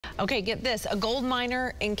Okay, get this. A gold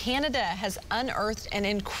miner in Canada has unearthed an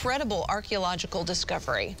incredible archaeological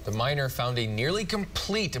discovery. The miner found a nearly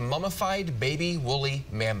complete mummified baby woolly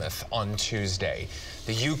mammoth on Tuesday.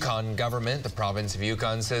 The Yukon government, the province of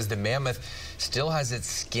Yukon, says the mammoth still has its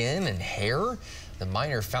skin and hair. The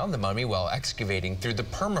miner found the mummy while excavating through the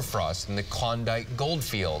permafrost in the Klondike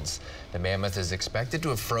goldfields. The mammoth is expected to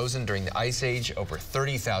have frozen during the Ice Age over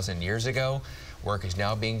 30,000 years ago. Work is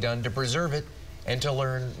now being done to preserve it and to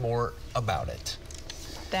learn more about it.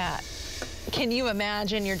 Can you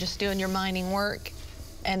imagine you're just doing your mining work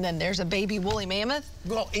and then there's a baby woolly mammoth?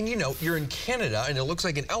 Well, and you know, you're in Canada and it looks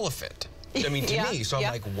like an elephant. I mean, to me, so I'm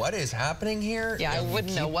like, what is happening here? Yeah, I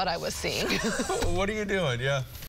wouldn't know what I was seeing. What are you doing? Yeah.